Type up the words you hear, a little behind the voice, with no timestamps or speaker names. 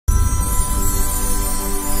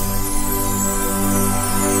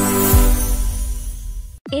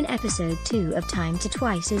In episode 2 of Time to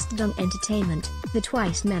Twice's Dong Entertainment, the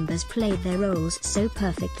Twice members played their roles so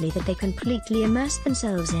perfectly that they completely immersed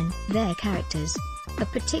themselves in their characters. A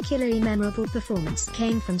particularly memorable performance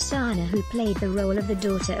came from Sana, who played the role of the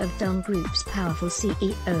daughter of Dong Group's powerful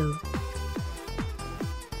CEO.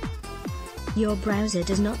 Your browser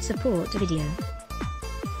does not support video.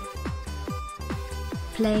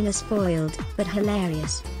 Playing a spoiled, but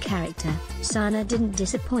hilarious, character, Sana didn't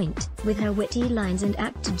disappoint, with her witty lines and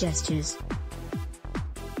apt gestures.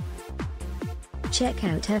 Check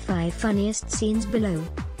out her 5 funniest scenes below.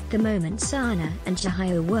 The moment Sana and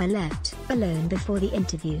Jihyo were left alone before the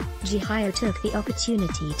interview, Jihyo took the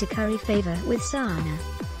opportunity to curry favor with Sana.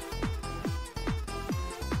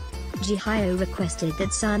 Jihyo requested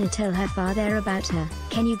that Sana tell her father about her.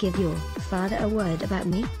 "Can you give your father a word about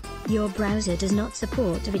me? Your browser does not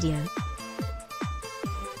support video."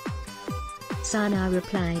 Sana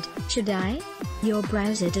replied, "Should I? Your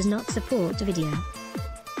browser does not support video."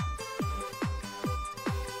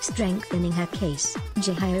 Strengthening her case,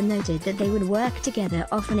 Jihyo noted that they would work together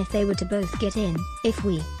often if they were to both get in. "If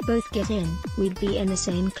we both get in, we'd be in the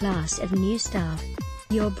same class of new staff.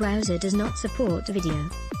 Your browser does not support video."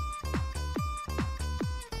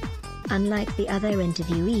 Unlike the other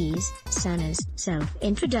interviewees, Sana's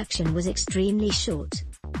self-introduction was extremely short.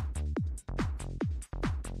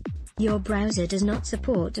 Your browser does not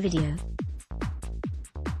support video.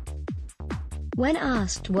 When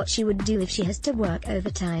asked what she would do if she has to work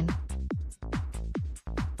overtime,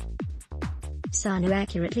 Sana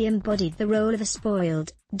accurately embodied the role of a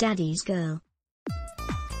spoiled, daddy's girl.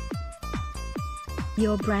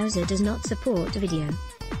 Your browser does not support video.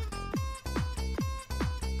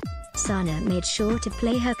 Sana made sure to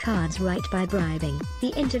play her cards right by bribing the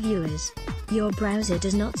interviewers. Your browser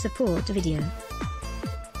does not support video.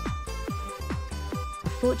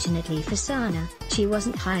 Fortunately for Sana, she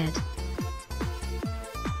wasn't hired.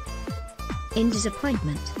 In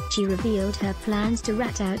disappointment, she revealed her plans to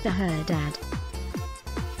rat out her dad.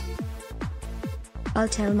 "I'll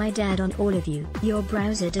tell my dad on all of you. Your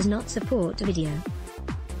browser does not support video."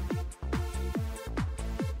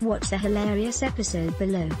 Watch the hilarious episode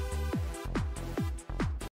below.